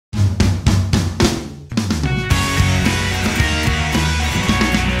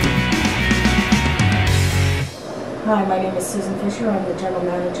Hi, my name is Susan Fisher. I'm the General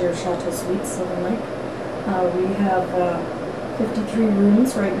Manager of Chateau Suites, Silver Lake. We have 53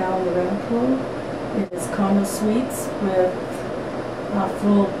 rooms right now in the rental pool. It is condo suites with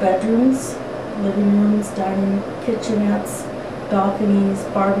full bedrooms, living rooms, dining, kitchenettes, balconies,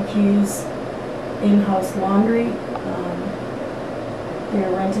 barbecues, in-house laundry. They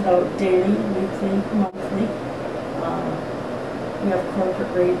are rented out daily, weekly, monthly. We have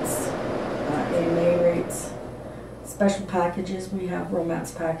corporate rates, AMA rates, special packages. We have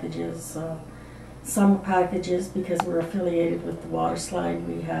romance packages, summer packages because we're affiliated with the water slide.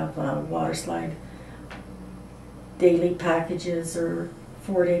 We have water slide daily packages or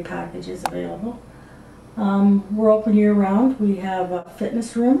 4-day packages available. We're open year-round. We have a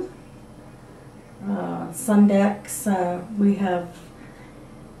fitness room, sun decks. We have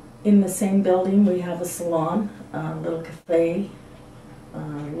in the same building we have a salon, a little cafe,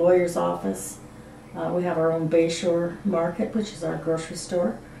 lawyer's office. We have our own Bayshore Market, which is our grocery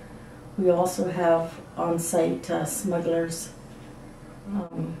store. We also have on-site Smuggler's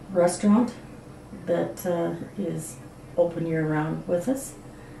restaurant that is open year-round with us.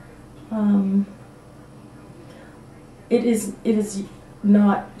 It is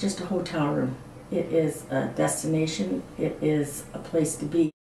not just a hotel room. It is a destination. It is a place to be.